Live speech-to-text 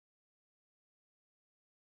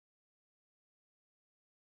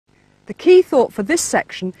The key thought for this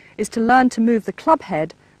section is to learn to move the club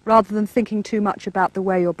head rather than thinking too much about the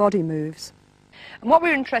way your body moves. And what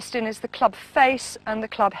we're interested in is the club face and the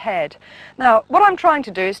club head. Now, what I'm trying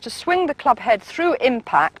to do is to swing the club head through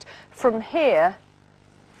impact from here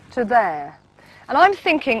to there. And I'm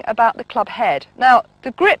thinking about the club head. Now,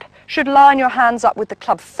 the grip should line your hands up with the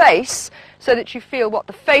club face so that you feel what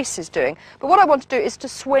the face is doing. But what I want to do is to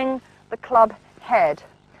swing the club head.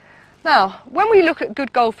 Now, when we look at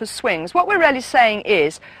good golfers' swings, what we're really saying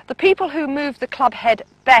is the people who move the club head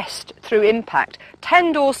best through impact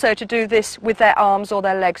tend also to do this with their arms or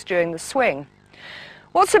their legs during the swing.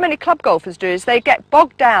 What so many club golfers do is they get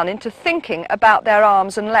bogged down into thinking about their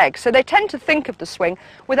arms and legs. So they tend to think of the swing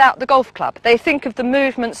without the golf club. They think of the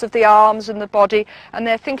movements of the arms and the body, and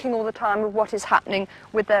they're thinking all the time of what is happening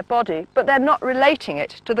with their body, but they're not relating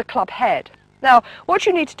it to the club head. Now, what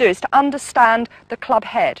you need to do is to understand the club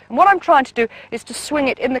head. And what I'm trying to do is to swing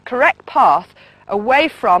it in the correct path away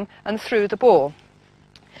from and through the ball.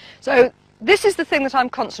 So this is the thing that I'm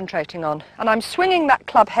concentrating on, and I'm swinging that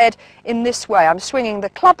club head in this way. I'm swinging the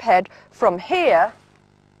club head from here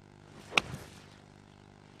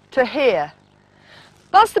to here.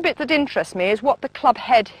 That's the bit that interests me, is what the club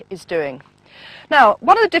head is doing. Now,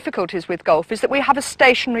 one of the difficulties with golf is that we have a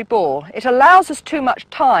stationary ball. It allows us too much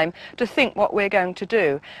time to think what we're going to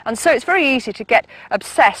do, and so it's very easy to get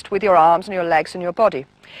obsessed with your arms and your legs and your body.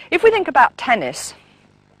 If we think about tennis,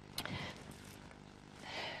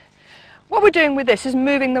 what we're doing with this is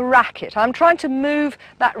moving the racket. I'm trying to move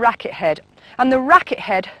that racket head, and the racket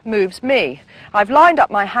head moves me. I've lined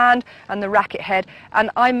up my hand and the racket head, and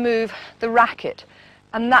I move the racket,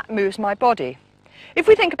 and that moves my body. If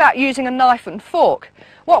we think about using a knife and fork,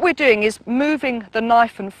 what we're doing is moving the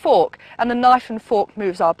knife and fork, and the knife and fork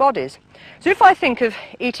moves our bodies. So if I think of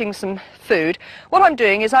eating some food, what I'm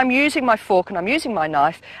doing is I'm using my fork and I'm using my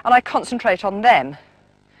knife, and I concentrate on them,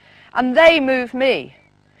 and they move me.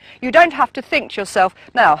 You don't have to think to yourself,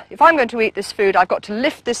 now, if I'm going to eat this food, I've got to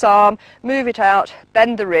lift this arm, move it out,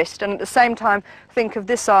 bend the wrist, and at the same time think of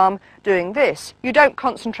this arm doing this. You don't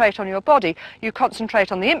concentrate on your body, you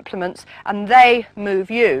concentrate on the implements, and they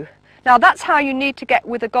move you. Now, that's how you need to get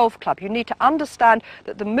with a golf club. You need to understand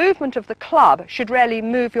that the movement of the club should really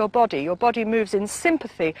move your body. Your body moves in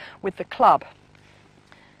sympathy with the club.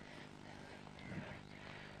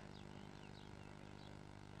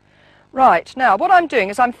 Right, now what I'm doing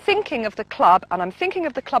is I'm thinking of the club, and I'm thinking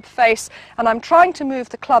of the club face, and I'm trying to move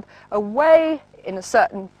the club away in a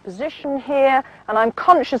certain position here, and I'm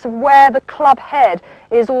conscious of where the club head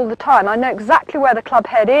is all the time. I know exactly where the club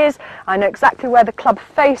head is, I know exactly where the club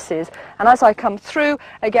face is, and as I come through,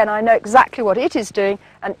 again, I know exactly what it is doing,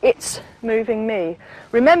 and it's moving me.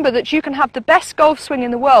 Remember that you can have the best golf swing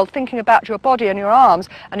in the world thinking about your body and your arms,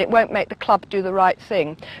 and it won't make the club do the right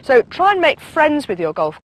thing. So try and make friends with your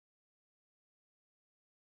golf